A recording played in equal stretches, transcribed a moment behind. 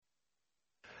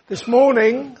This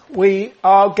morning we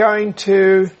are going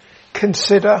to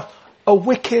consider a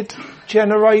wicked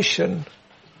generation.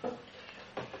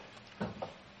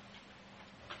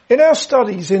 In our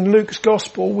studies in Luke's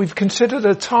Gospel, we've considered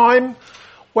a time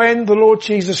when the Lord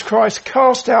Jesus Christ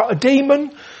cast out a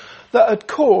demon that had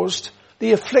caused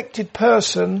the afflicted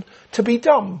person to be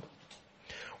dumb.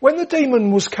 When the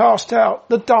demon was cast out,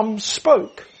 the dumb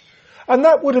spoke. And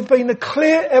that would have been a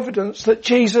clear evidence that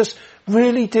Jesus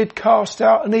really did cast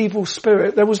out an evil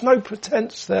spirit. There was no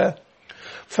pretense there.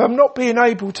 From not being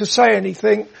able to say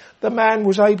anything, the man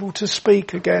was able to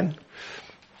speak again.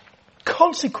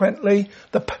 Consequently,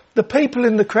 the people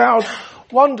in the crowd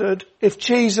wondered if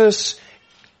Jesus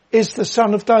is the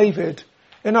son of David.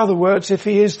 In other words, if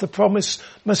he is the promised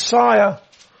Messiah.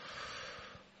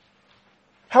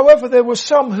 However, there were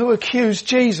some who accused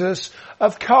Jesus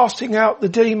of casting out the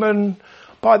demon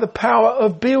by the power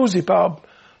of Beelzebub.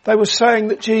 They were saying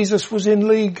that Jesus was in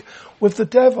league with the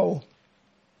devil.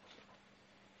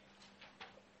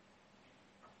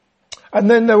 And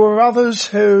then there were others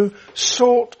who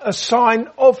sought a sign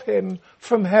of him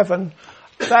from heaven.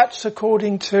 That's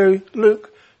according to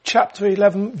Luke chapter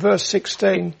 11 verse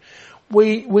 16.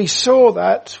 We saw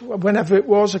that whenever it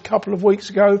was a couple of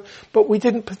weeks ago, but we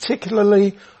didn't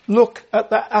particularly look at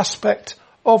that aspect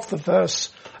of the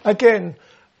verse. Again,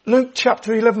 Luke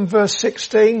chapter 11 verse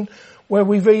 16, where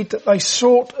we read that they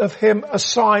sought of him a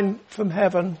sign from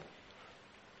heaven.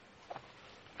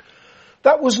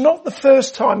 That was not the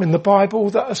first time in the Bible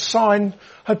that a sign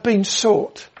had been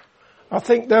sought. I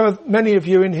think there are many of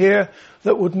you in here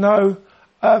that would know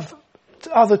of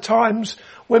other times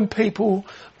when people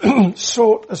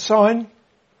sought a sign.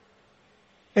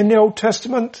 In the Old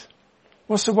Testament,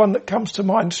 what's the one that comes to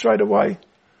mind straight away?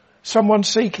 Someone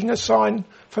seeking a sign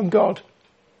from God.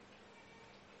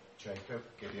 Jacob,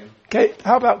 Gideon.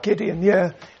 How about Gideon?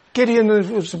 Yeah. Gideon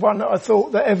was the one that I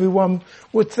thought that everyone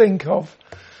would think of.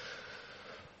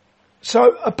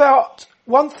 So about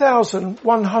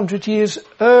 1,100 years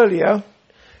earlier,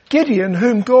 Gideon,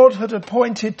 whom God had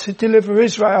appointed to deliver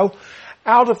Israel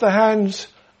out of the hands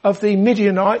of the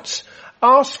Midianites,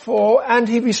 asked for and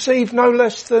he received no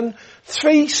less than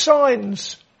 3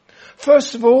 signs.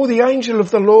 First of all, the angel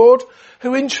of the Lord,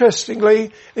 who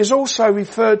interestingly is also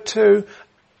referred to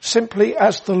simply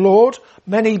as the Lord.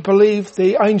 Many believe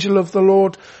the angel of the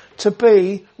Lord to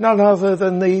be none other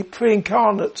than the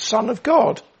pre-incarnate Son of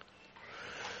God.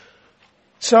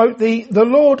 So the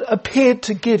Lord appeared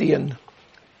to Gideon.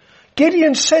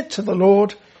 Gideon said to the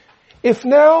Lord, "If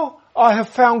now I have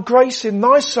found grace in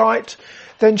thy sight,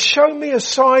 then show me a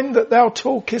sign that thou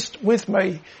talkest with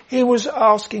me." He was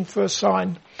asking for a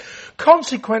sign.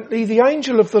 Consequently, the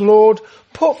angel of the Lord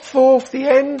put forth the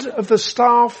end of the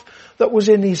staff that was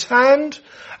in his hand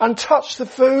and touched the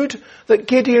food that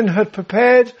Gideon had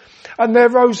prepared, and there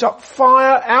rose up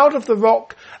fire out of the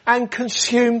rock and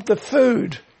consumed the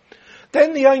food.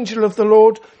 Then the angel of the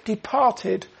Lord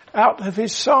departed out of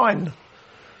his sight.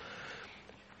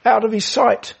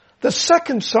 The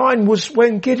second sign was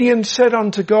when Gideon said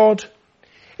unto God,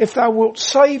 "If thou wilt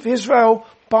save Israel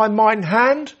by mine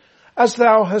hand, as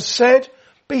thou hast said,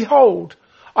 behold,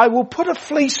 I will put a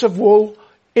fleece of wool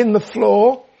in the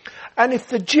floor, and if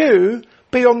the dew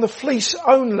be on the fleece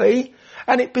only,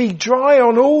 and it be dry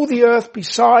on all the earth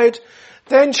beside,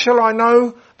 then shall I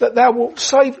know that thou wilt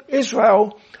save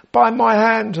Israel by my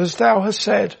hand, as thou hast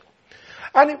said."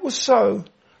 And it was so.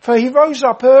 For he rose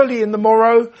up early in the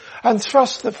morrow and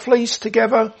thrust the fleece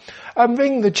together and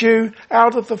wringed the dew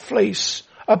out of the fleece,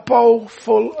 a bowl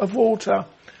full of water.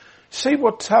 See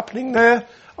what's happening there?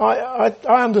 I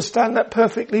understand that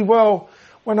perfectly well.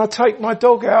 When I take my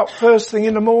dog out first thing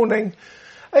in the morning,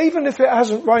 even if it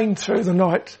hasn't rained through the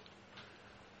night,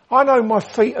 I know my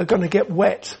feet are going to get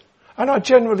wet. And I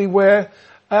generally wear,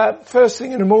 first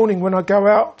thing in the morning when I go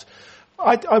out,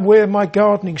 I wear my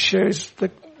gardening shoes,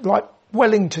 like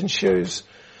Wellington shoes,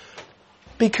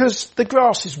 because the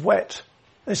grass is wet.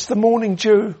 It's the morning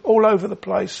dew all over the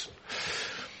place.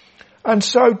 And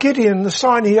so Gideon, the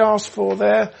sign he asked for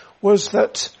there was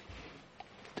that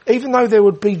even though there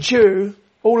would be dew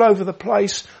all over the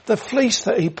place, the fleece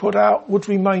that he put out would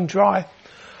remain dry.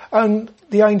 And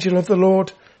the angel of the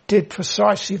Lord did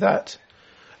precisely that.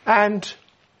 And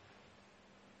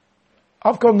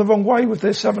I've gone the wrong way with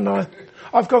this, haven't I?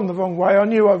 I've gone the wrong way. I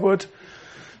knew I would.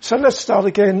 So let's start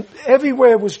again.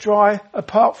 Everywhere was dry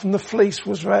apart from the fleece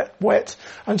was wet.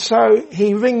 And so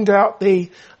he wringed out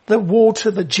the water,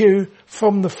 the dew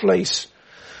from the fleece.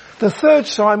 The third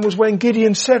sign was when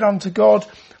Gideon said unto God,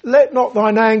 "Let not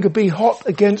thine anger be hot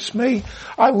against me.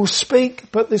 I will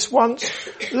speak but this once.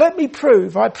 Let me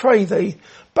prove, I pray thee,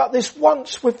 But this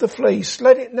once with the fleece,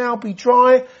 let it now be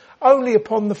dry only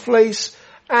upon the fleece,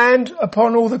 and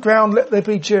upon all the ground let there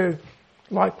be dew.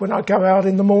 Like when I go out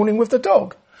in the morning with the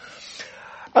dog.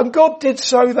 And God did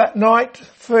so that night,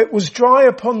 for it was dry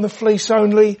upon the fleece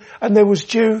only, and there was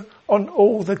dew on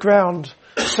all the ground.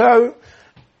 So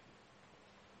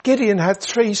Gideon had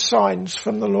 3 signs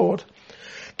from the Lord.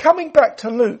 Coming back to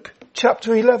Luke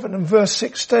chapter 11 and verse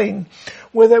 16,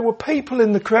 where there were people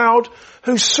in the crowd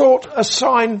who sought a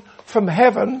sign from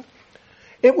heaven,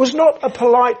 it was not a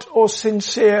polite or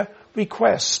sincere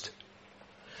request.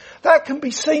 That can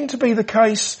be seen to be the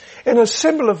case in a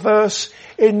similar verse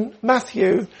in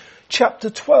Matthew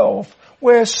chapter 12,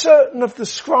 where certain of the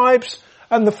scribes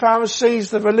and the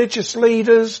Pharisees, the religious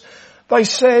leaders, they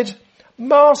said,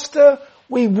 Master,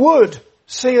 we would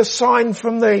see a sign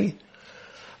from thee.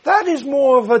 That is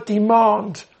more of a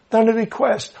demand than a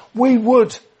request. We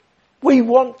want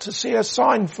to see a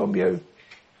sign from you.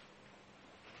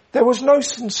 There was no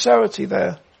sincerity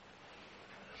there.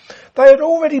 They had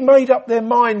already made up their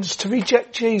minds to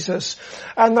reject Jesus,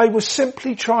 and they were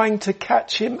simply trying to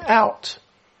catch him out,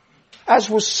 as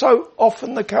was so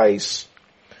often the case.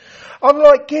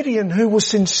 Unlike Gideon, who was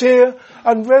sincere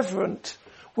and reverent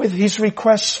with his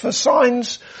requests for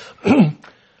signs,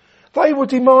 they were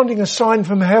demanding a sign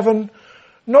from heaven,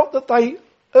 not that they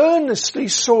earnestly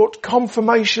sought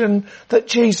confirmation that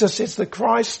Jesus is the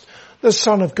Christ, the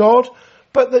Son of God,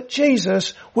 but that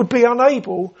Jesus would be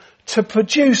unable to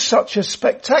produce such a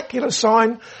spectacular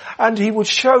sign, and he would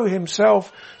show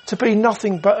himself to be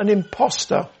nothing but an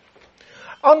impostor.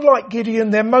 Unlike Gideon,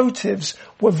 their motives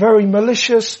were very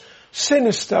malicious,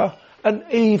 sinister, and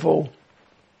evil.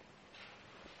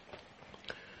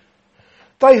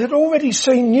 They had already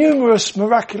seen numerous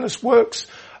miraculous works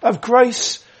of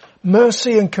grace,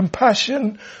 mercy, and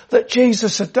compassion that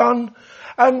Jesus had done,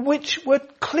 and which were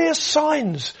clear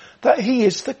signs that he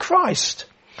is the Christ.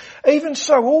 Even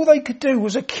so, all they could do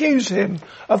was accuse him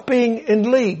of being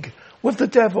in league with the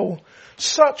devil.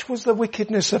 Such was the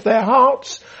wickedness of their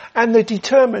hearts and their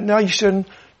determination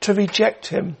to reject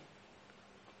him.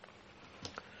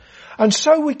 And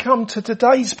so we come to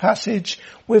today's passage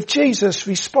with Jesus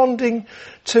responding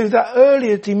to that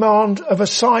earlier demand of a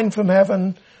sign from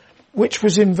heaven, which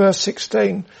was in verse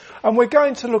 16. And we're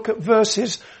going to look at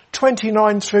verses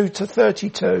 29 through to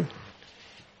 32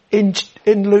 in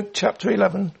Luke chapter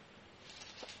 11.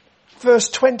 Verse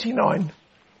 29.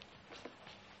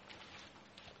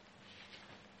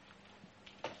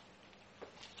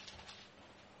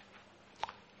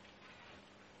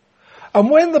 And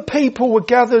when the people were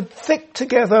gathered thick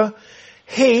together,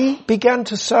 he began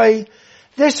to say,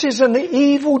 this is an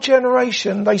evil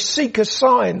generation. They seek a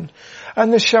sign,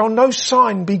 and there shall no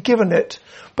sign be given it,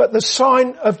 but the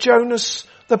sign of Jonas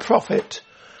the prophet.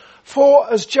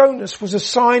 For as Jonas was a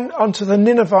sign unto the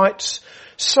Ninevites,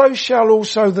 so shall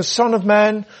also the Son of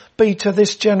Man be to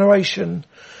this generation.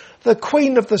 The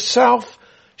Queen of the South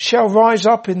shall rise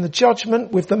up in the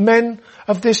judgment with the men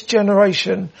of this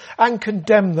generation and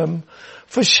condemn them.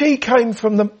 For she came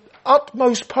from the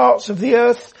utmost parts of the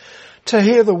earth to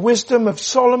hear the wisdom of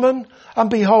Solomon, and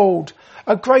behold,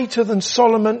 a greater than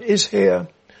Solomon is here.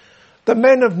 The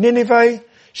men of Nineveh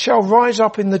shall rise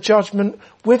up in the judgment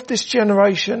with this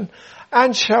generation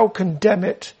and shall condemn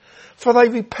it. For they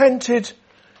repented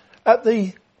at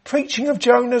the preaching of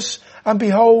Jonas, and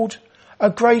behold, a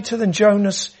greater than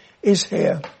Jonas is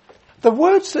here. The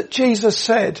words that Jesus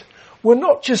said were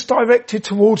not just directed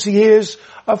towards the ears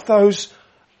of those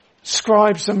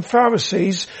scribes and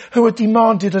Pharisees who had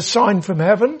demanded a sign from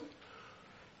heaven.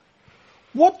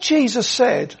 What Jesus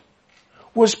said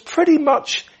was pretty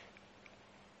much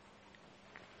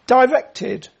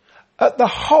directed at the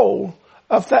whole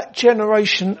of that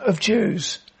generation of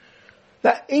Jews.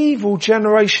 That evil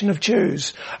generation of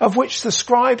Jews, of which the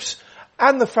scribes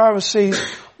and the Pharisees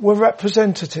were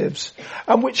representatives,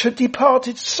 and which had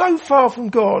departed so far from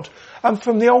God and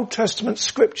from the Old Testament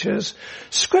scriptures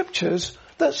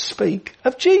that speak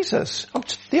of Jesus.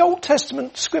 The Old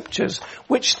Testament scriptures,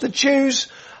 which the Jews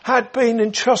had been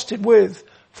entrusted with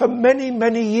for many,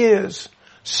 many years,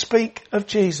 speak of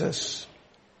Jesus.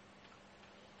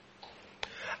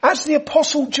 As the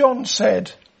Apostle John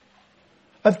said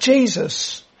of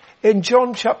Jesus in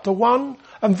John chapter 1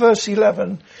 and verse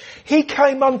 11, he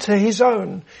came unto his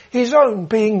own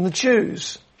being the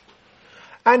Jews,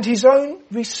 and his own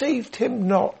received him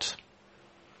not.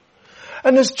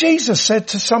 And as Jesus said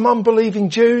to some unbelieving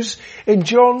Jews in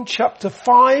John chapter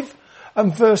 5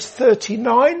 and verse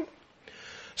 39,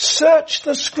 search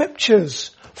the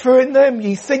scriptures, for in them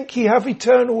ye think ye have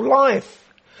eternal life,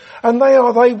 and they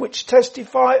are they which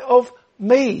testify of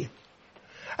me.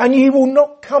 and ye will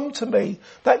not come to me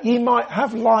that ye might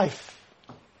have life.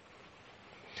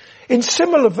 In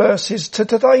similar verses to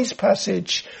today's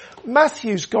passage,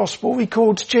 Matthew's Gospel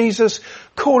records Jesus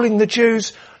calling the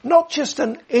Jews not just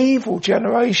an evil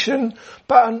generation,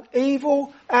 but an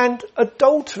evil and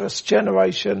adulterous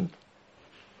generation.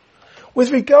 With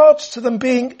regards to them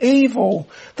being evil,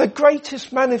 the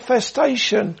greatest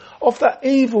manifestation of that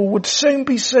evil would soon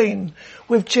be seen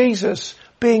with Jesus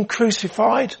being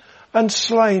crucified and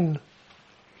slain.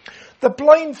 The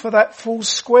blame for that falls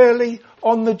squarely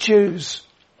on the Jews.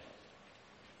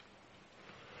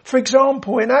 For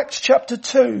example, in Acts chapter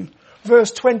 2,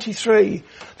 verse 23,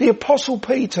 the Apostle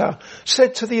Peter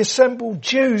said to the assembled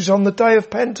Jews on the day of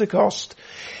Pentecost,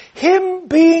 him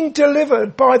being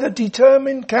delivered by the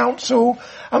determined counsel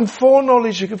and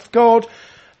foreknowledge of God,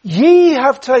 ye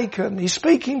have taken, he's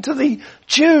speaking to the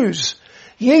Jews,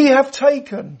 ye have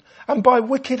taken, and by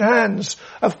wicked hands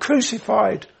have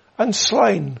crucified and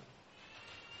slain.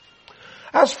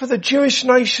 As for the Jewish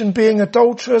nation being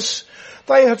adulterous,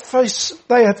 they had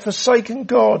forsaken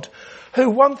God, who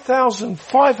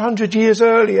 1,500 years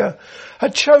earlier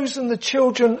had chosen the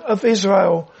children of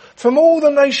Israel from all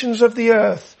the nations of the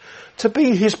earth to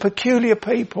be his peculiar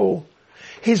people,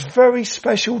 his very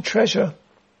special treasure.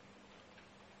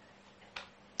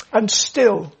 And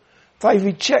still they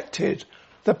rejected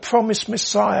the promised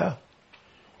Messiah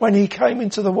when he came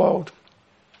into the world.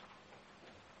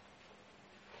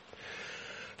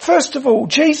 First of all,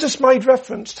 Jesus made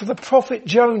reference to the prophet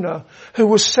Jonah, who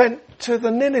was sent to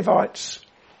the Ninevites.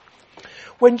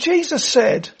 When Jesus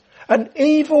said, an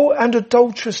evil and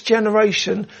adulterous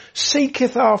generation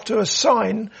seeketh after a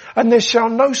sign, and there shall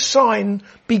no sign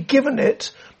be given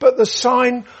it, but the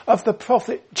sign of the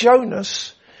prophet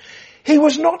Jonas, he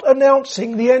was not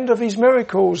announcing the end of his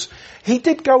miracles. He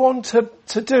did go on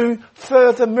to do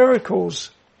further miracles.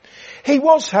 He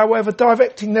was, however,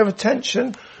 directing their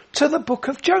attention to the book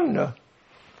of Jonah.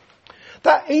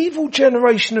 That evil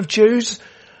generation of Jews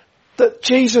that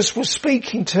Jesus was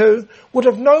speaking to would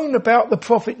have known about the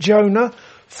prophet Jonah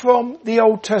from the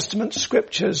Old Testament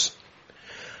scriptures.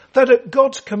 That at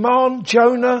God's command,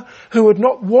 Jonah, who had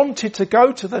not wanted to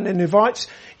go to the Ninevites,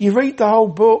 you read the whole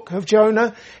book of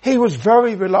Jonah, he was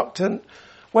very reluctant.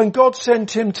 When God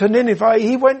sent him to Nineveh,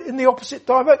 he went in the opposite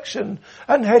direction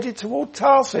and headed toward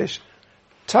Tarshish.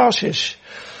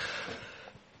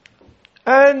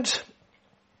 And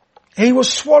he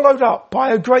was swallowed up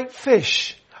by a great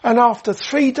fish, and after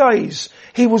 3 days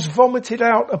he was vomited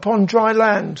out upon dry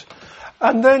land.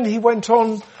 And then he went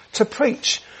on to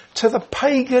preach to the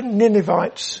pagan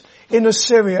Ninevites in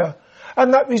Assyria,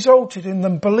 and that resulted in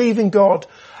them believing God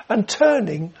and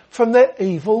turning from their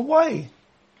evil way.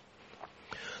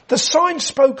 The sign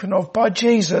spoken of by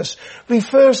Jesus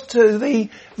refers to the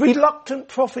reluctant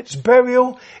prophet's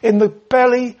burial in the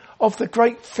belly of the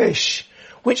great fish,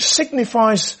 which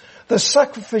signifies the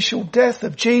sacrificial death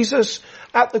of Jesus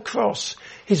at the cross,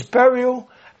 his burial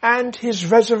and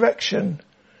his resurrection.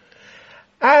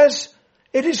 As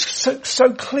it is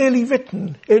so clearly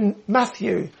written in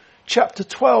Matthew chapter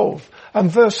 12 and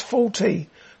verse 40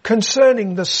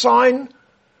 concerning the sign.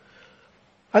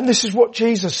 And this is what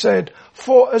Jesus said,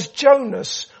 for as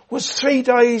Jonas was 3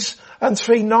 days and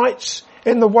 3 nights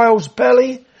in the whale's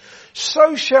belly,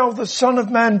 so shall the Son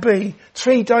of Man be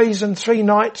 3 days and 3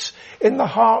 nights in the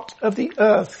heart of the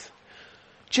earth.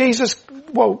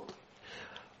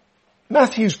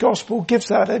 Matthew's Gospel gives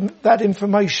that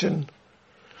information.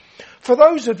 For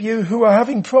those of you who are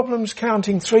having problems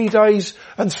counting 3 days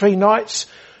and 3 nights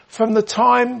from the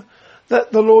time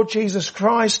that the Lord Jesus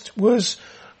Christ was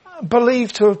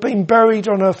believed to have been buried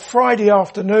on a Friday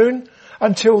afternoon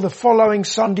until the following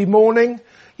Sunday morning,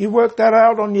 you work that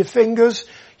out on your fingers,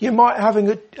 you might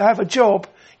have a job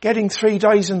getting 3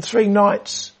 days and 3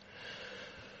 nights.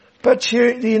 But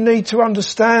you need to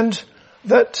understand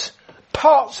that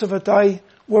parts of a day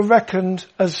were reckoned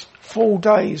as full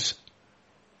days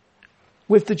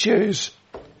with the Jews.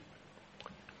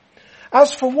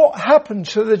 As for what happened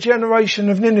to the generation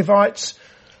of Ninevites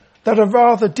that a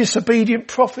rather disobedient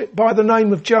prophet by the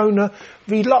name of Jonah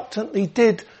reluctantly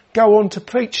did go on to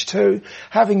preach to,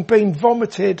 having been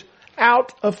vomited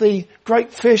out of the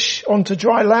great fish onto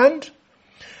dry land,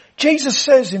 Jesus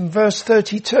says in verse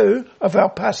 32 of our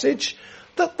passage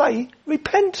that they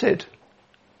repented.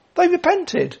 They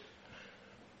repented.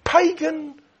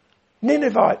 Pagan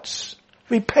Ninevites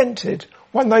repented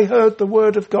when they heard the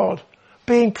word of God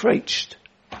being preached.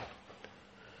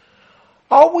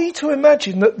 Are we to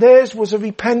imagine that theirs was a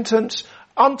repentance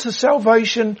unto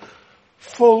salvation,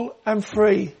 full and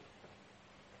free?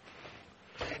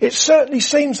 It certainly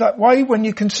seems that way when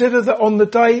you consider that on the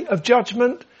day of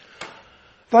judgment,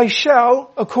 They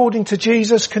shall, according to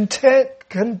Jesus,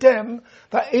 condemn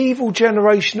that evil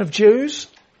generation of Jews.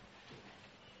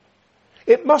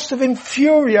 It must have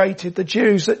infuriated the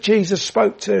Jews that Jesus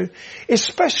spoke to,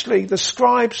 especially the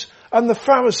scribes and the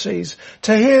Pharisees,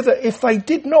 to hear that if they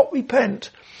did not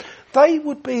repent, they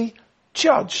would be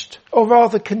judged, or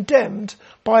rather condemned,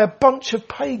 by a bunch of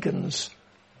pagans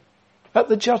at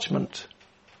the judgment.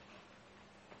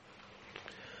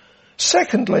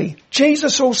 Secondly,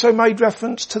 Jesus also made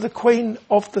reference to the Queen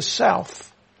of the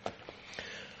South.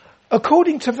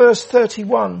 According to verse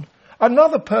 31,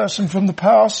 another person from the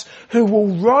past who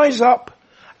will rise up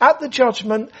at the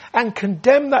judgment and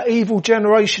condemn that evil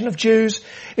generation of Jews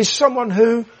is someone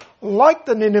who, like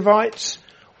the Ninevites,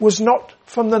 was not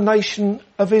from the nation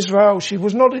of Israel. She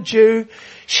was not a Jew.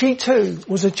 She too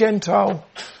was a Gentile.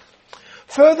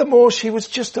 Furthermore, she was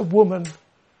just a woman.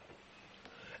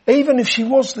 Even if she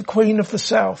was the Queen of the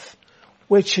South,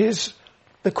 which is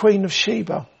the Queen of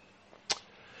Sheba.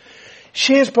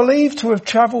 She is believed to have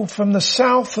travelled from the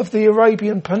south of the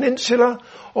Arabian Peninsula,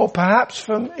 or perhaps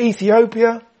from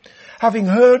Ethiopia, having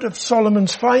heard of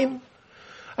Solomon's fame,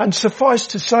 and suffice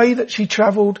to say that she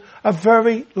travelled a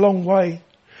very long way,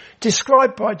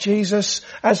 described by Jesus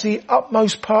as the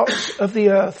utmost parts of the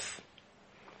earth.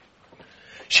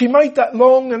 She made that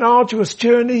long and arduous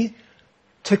journey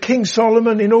to King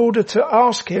Solomon in order to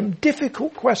ask him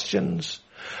difficult questions.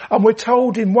 And we're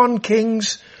told in 1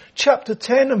 Kings chapter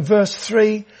 10 and verse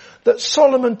 3 that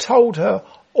Solomon told her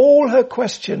all her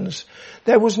questions.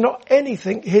 There was not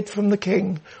anything hid from the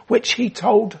king which he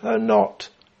told her not.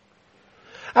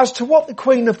 As to what the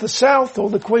Queen of the South or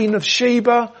the Queen of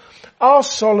Sheba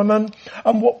asked Solomon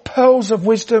and what pearls of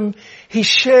wisdom he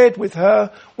shared with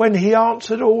her when he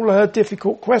answered all her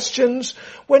difficult questions,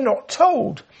 we're not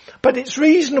told. But it's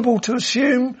reasonable to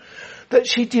assume that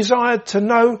she desired to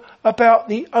know about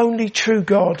the only true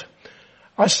God.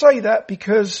 I say that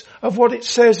because of what it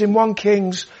says in 1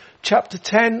 Kings chapter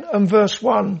 10 and verse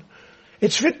 1.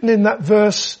 It's written in that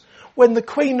verse, when the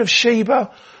Queen of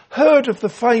Sheba heard of the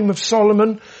fame of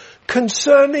Solomon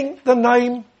concerning the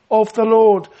name of the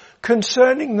Lord,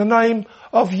 concerning the name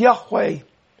of Yahweh,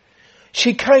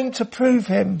 she came to prove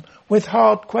him with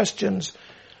hard questions.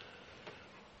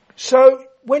 So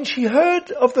when she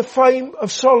heard of the fame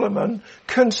of Solomon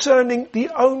concerning the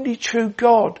only true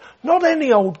God, not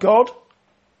any old God,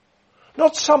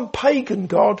 not some pagan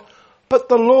God, but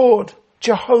the Lord,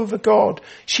 Jehovah God,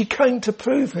 she came to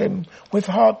prove him with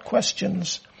hard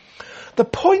questions. The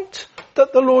point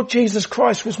that the Lord Jesus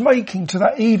Christ was making to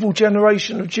that evil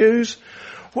generation of Jews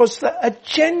was that a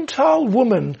Gentile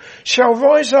woman shall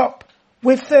rise up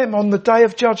with them on the day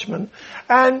of judgment,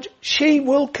 and she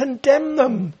will condemn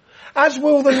them, as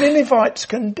will the Ninevites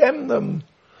condemn them.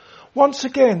 Once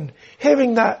again,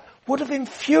 hearing that would have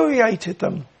infuriated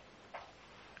them.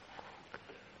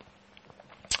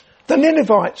 The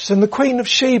Ninevites and the Queen of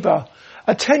Sheba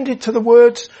attended to the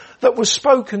words that were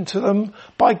spoken to them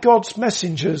by God's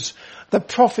messengers, the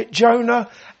prophet Jonah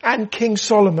and King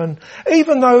Solomon.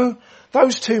 Even though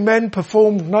those two men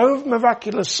performed no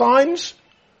miraculous signs,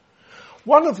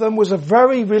 one of them was a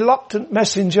very reluctant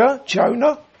messenger,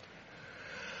 Jonah.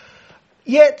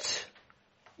 Yet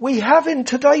we have in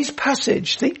today's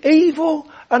passage the evil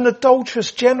and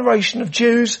adulterous generation of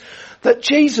Jews that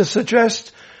Jesus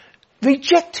addressed,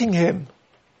 rejecting him,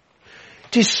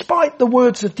 despite the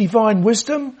words of divine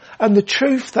wisdom and the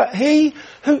truth that he,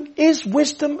 who is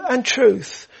wisdom and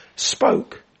truth,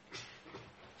 spoke.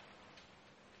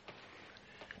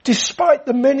 Despite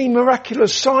the many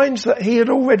miraculous signs that he had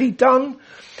already done,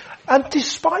 and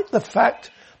despite the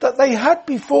fact that they had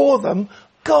before them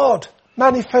God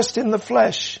manifest in the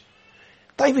flesh,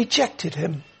 they rejected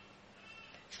him.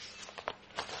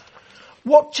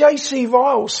 What J.C.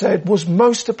 Ryle said was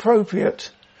most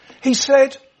appropriate. He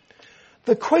said,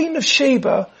 the Queen of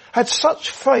Sheba had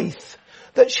such faith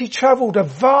that she travelled a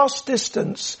vast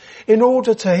distance in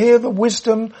order to hear the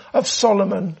wisdom of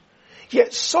Solomon.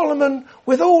 Yet Solomon,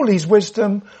 with all his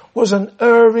wisdom, was an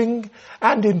erring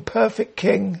and imperfect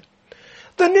king.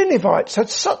 The Ninevites had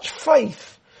such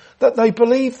faith that they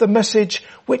believed the message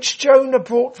which Jonah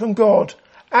brought from God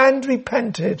and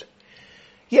repented.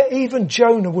 Yet even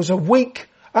Jonah was a weak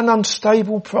and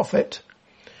unstable prophet.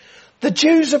 The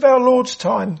Jews of our Lord's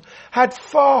time had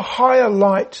far higher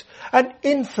light and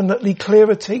infinitely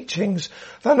clearer teachings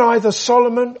than either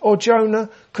Solomon or Jonah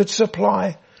could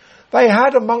supply. They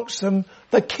had amongst them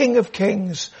the King of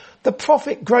Kings, the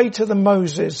prophet greater than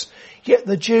Moses, yet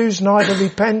the Jews neither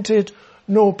repented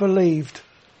nor nor believed.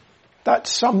 That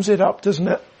sums it up, doesn't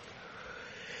it?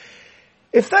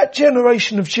 If that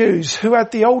generation of Jews who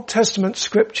had the Old Testament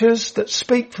scriptures that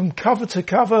speak from cover to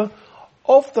cover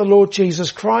of the Lord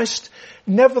Jesus Christ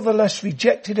nevertheless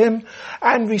rejected him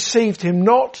and received him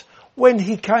not when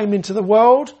he came into the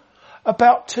world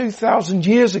about 2,000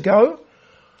 years ago,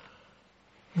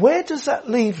 where does that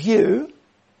leave you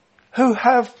who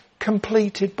have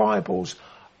completed Bibles,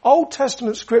 Old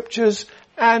Testament scriptures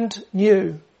and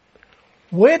new?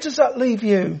 Where does that leave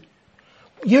you?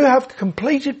 You have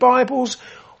completed Bibles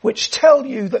which tell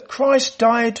you that Christ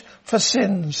died for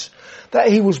sins, that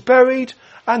he was buried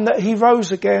and that he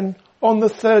rose again on the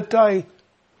third day.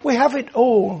 We have it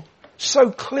all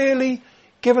so clearly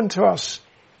given to us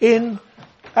in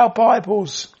our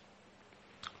Bibles.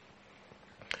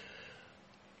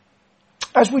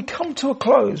 As we come to a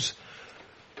close,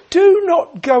 do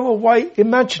not go away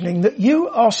imagining that you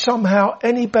are somehow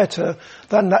any better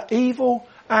than the evil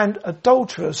and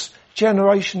adulterous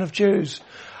generation of Jews.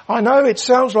 I know it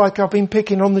sounds like I've been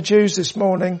picking on the Jews this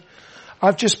morning.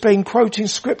 I've just been quoting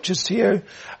scriptures to you,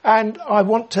 and I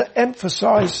want to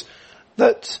emphasize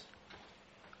that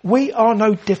we are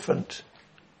no different.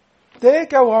 There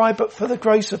go I, but for the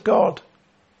grace of God.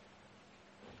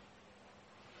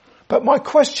 But my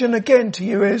question again to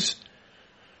you is,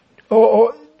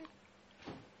 or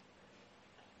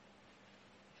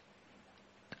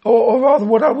rather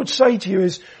what I would say to you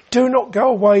is, do not go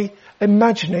away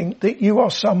imagining that you are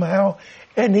somehow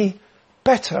any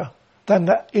better than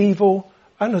that evil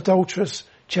and adulterous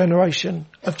generation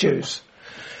of Jews.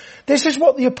 This is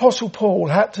what the Apostle Paul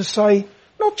had to say,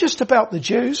 not just about the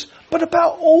Jews, but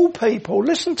about all people.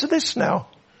 Listen to this now.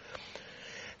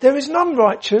 There is none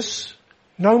righteous,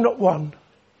 no, not one.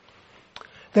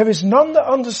 There is none that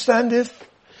understandeth.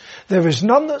 There is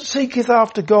none that seeketh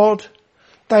after God.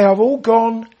 They are all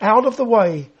gone out of the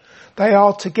way. They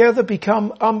are together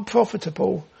become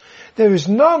unprofitable. There is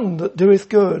none that doeth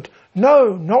good.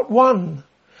 No, not one.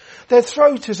 Their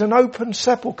throat is an open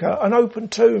sepulchre, an open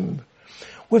tomb.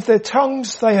 With their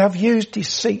tongues they have used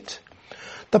deceit.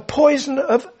 The poison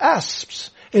of asps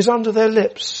is under their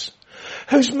lips,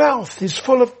 whose mouth is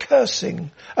full of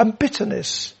cursing and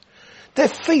bitterness. Their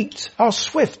feet are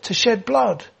swift to shed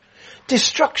blood.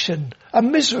 Destruction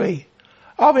and misery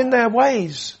are in their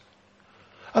ways.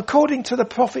 According to the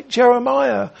prophet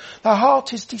Jeremiah, the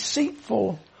heart is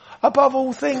deceitful above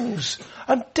all things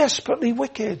and desperately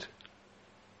wicked.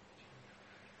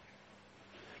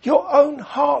 Your own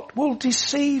heart will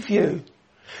deceive you.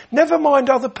 Never mind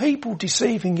other people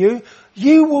deceiving you.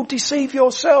 You will deceive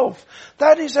yourself.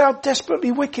 That is how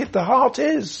desperately wicked the heart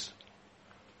is.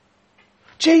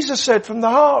 Jesus said from the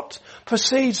heart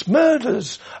proceeds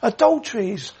murders,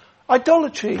 adulteries,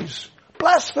 idolatries,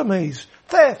 blasphemies,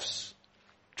 thefts,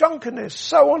 drunkenness,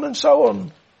 so on and so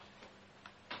on.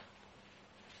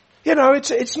 You know,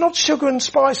 it's not sugar and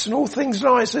spice and all things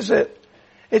nice, is it?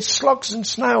 It's slugs and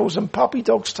snails and puppy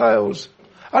dogs' tails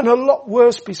and a lot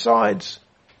worse besides.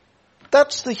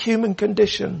 That's the human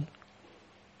condition.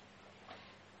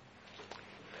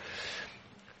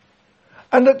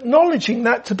 And acknowledging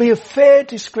that to be a fair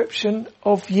description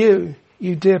of you,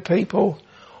 you dear people,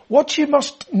 what you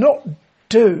must not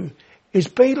do is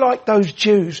be like those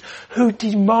Jews who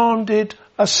demanded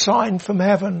a sign from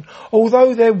heaven,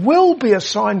 although there will be a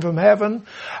sign from heaven,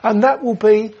 and that will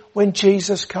be when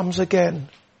Jesus comes again.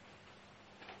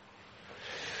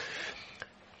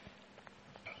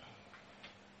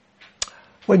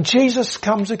 When Jesus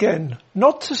comes again,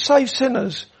 not to save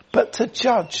sinners, but to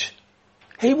judge.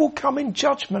 He will come in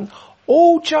judgment.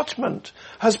 All judgment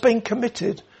has been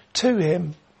committed to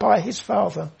him by his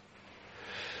Father.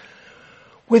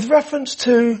 With reference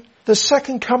to the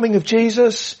second coming of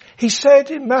Jesus, he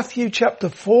said in Matthew chapter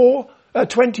 24,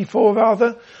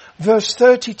 verse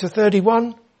 30 to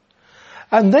 31,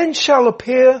 and then shall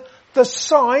appear the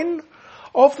sign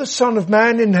of the Son of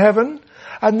Man in heaven,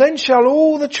 and then shall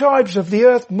all the tribes of the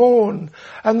earth mourn,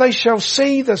 and they shall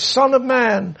see the Son of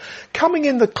Man coming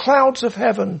in the clouds of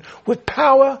heaven with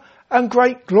power and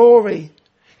great glory.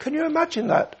 Can you imagine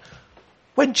that?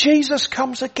 When Jesus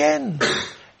comes again,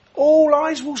 all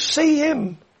eyes will see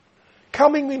him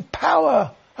coming in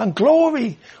power and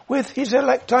glory with his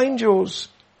elect angels.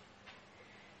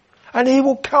 And he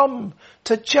will come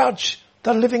to judge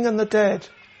the living and the dead.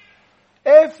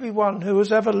 Everyone who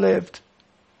has ever lived.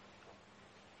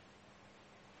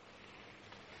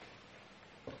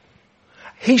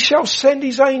 He shall send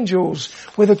his angels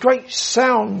with a great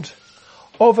sound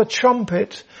of a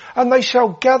trumpet, and they shall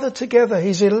gather together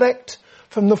his elect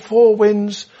from the four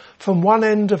winds, from one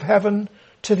end of heaven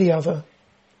to the other.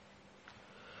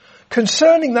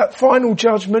 Concerning that final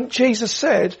judgment, Jesus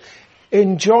said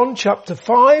in John chapter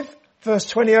 5, verse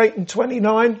 28 and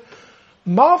 29,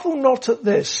 marvel not at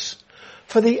this,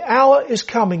 for the hour is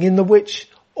coming in the which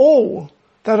all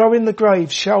that are in the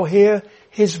grave shall hear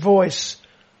his voice.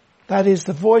 That is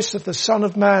the voice of the Son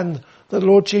of Man, the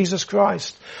Lord Jesus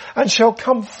Christ, and shall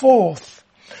come forth.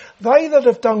 They that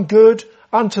have done good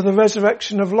unto the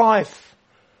resurrection of life.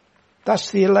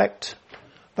 That's the elect.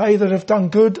 They that have done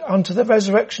good unto the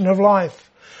resurrection of life.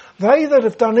 They that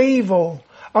have done evil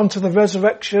unto the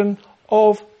resurrection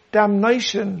of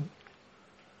damnation.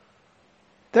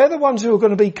 They're the ones who are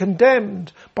going to be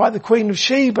condemned by the Queen of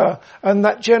Sheba and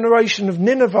that generation of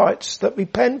Ninevites that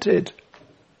repented.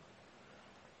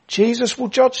 Jesus will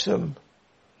judge them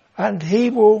and he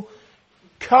will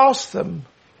cast them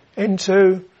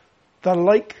into the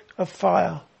lake of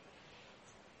fire.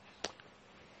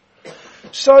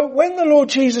 So when the Lord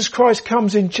Jesus Christ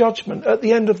comes in judgment at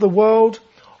the end of the world,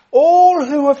 all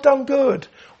who have done good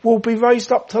will be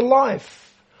raised up to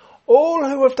life. All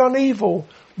who have done evil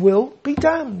will be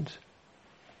damned.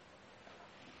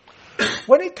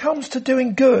 When it comes to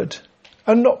doing good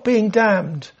and not being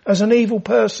damned as an evil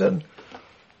person,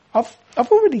 I've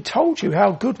already told you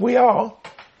how good we are.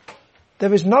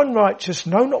 There is none righteous,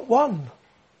 no, not one.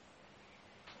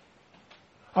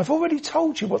 I've already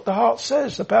told you what the heart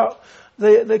says about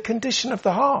the condition of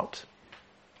the heart.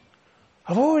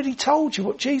 I've already told you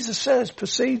what Jesus says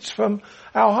proceeds from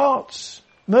our hearts.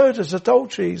 Murders,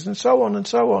 adulteries, and so on and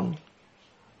so on.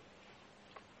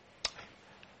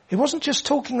 He wasn't just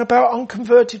talking about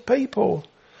unconverted people.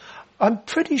 I'm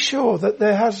pretty sure that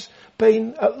there has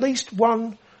been at least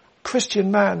one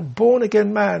Christian man, born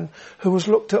again man, who has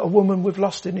looked at a woman with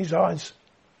lust in his eyes.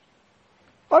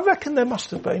 I reckon there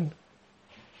must have been.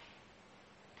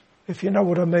 If you know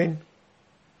what I mean.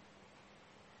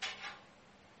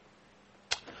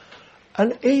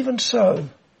 And even so,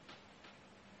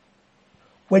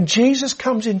 when Jesus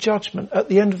comes in judgment at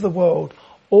the end of the world,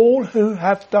 all who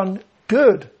have done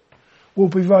good will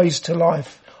be raised to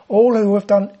life. All who have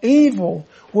done evil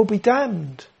will be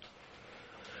damned.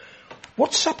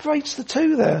 What separates the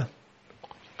two there?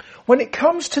 When it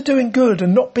comes to doing good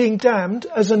and not being damned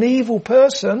as an evil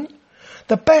person,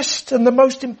 the best and the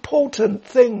most important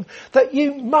thing that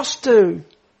you must do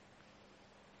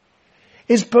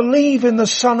is believe in the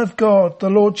Son of God, the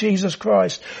Lord Jesus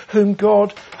Christ, whom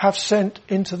God hath sent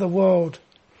into the world.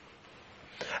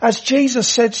 As Jesus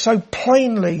said so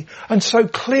plainly and so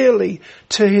clearly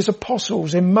to his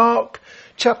apostles in Mark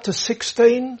chapter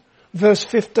 16, verse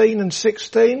 15 and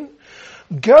 16,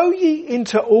 go ye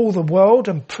into all the world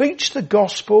and preach the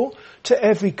gospel to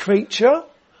every creature.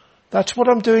 That's what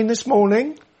I'm doing this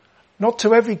morning. Not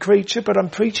to every creature, but I'm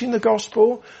preaching the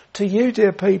gospel to you,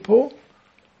 dear people.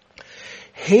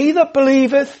 He that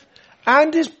believeth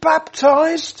and is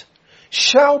baptized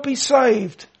shall be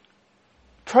saved.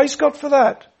 Praise God for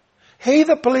that. He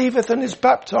that believeth and is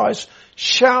baptized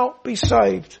shall be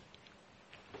saved.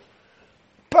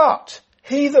 But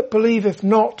he that believeth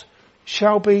not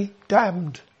shall be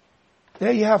damned.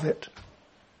 There you have it.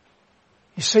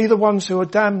 You see the ones who are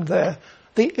damned there.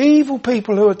 The evil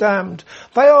people who are damned.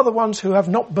 They are the ones who have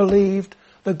not believed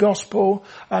the gospel,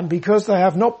 and because they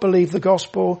have not believed the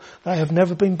gospel, they have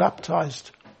never been baptized.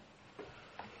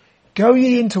 Go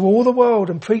ye into all the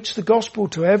world and preach the gospel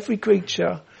to every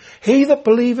creature. He that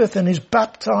believeth and is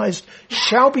baptized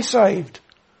shall be saved,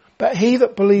 but he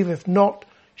that believeth not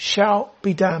shall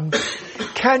be damned.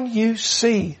 Can you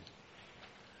see?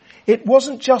 It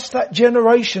wasn't just that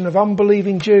generation of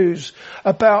unbelieving Jews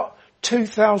about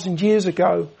 2,000 years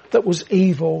ago that was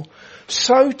evil.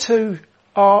 So too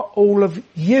are all of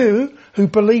you who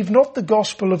believe not the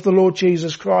gospel of the Lord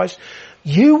Jesus Christ.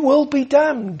 You will be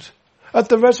damned at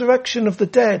the resurrection of the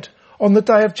dead on the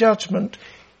day of judgment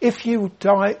if you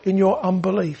die in your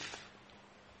unbelief.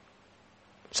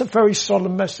 It's a very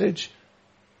solemn message.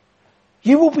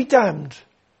 You will be damned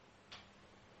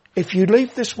if you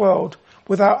leave this world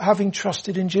without having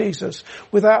trusted in Jesus,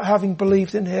 without having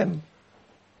believed in him.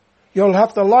 You'll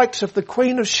have the likes of the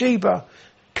Queen of Sheba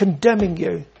condemning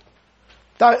you.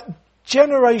 That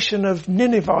generation of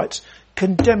Ninevites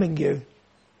condemning you,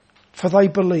 for they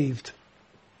believed.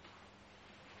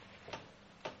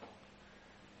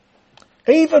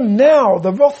 Even now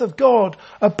the wrath of God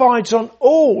abides on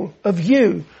all of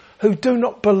you who do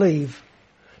not believe,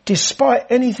 despite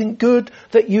anything good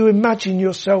that you imagine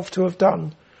yourself to have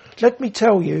done. Let me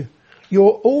tell you,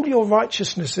 all your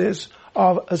righteousnesses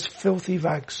are as filthy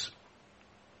rags.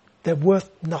 They're worth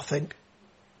nothing.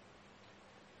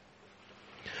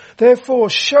 Therefore,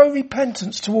 show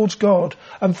repentance towards God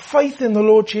and faith in the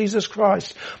Lord Jesus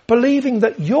Christ, believing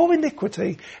that your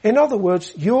iniquity, in other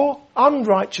words, your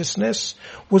unrighteousness,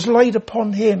 was laid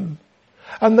upon him.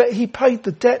 and that he paid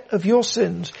the debt of your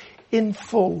sins in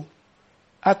full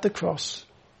at the cross,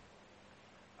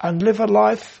 and live a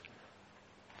life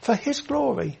for his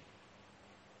glory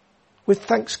with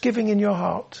thanksgiving in your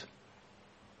heart.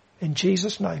 In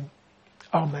Jesus' name,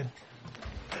 amen.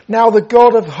 Now the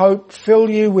God of hope fill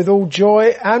you with all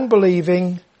joy and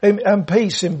believing and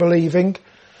peace in believing,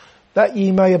 that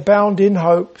ye may abound in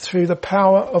hope through the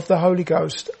power of the Holy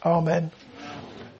Ghost. Amen.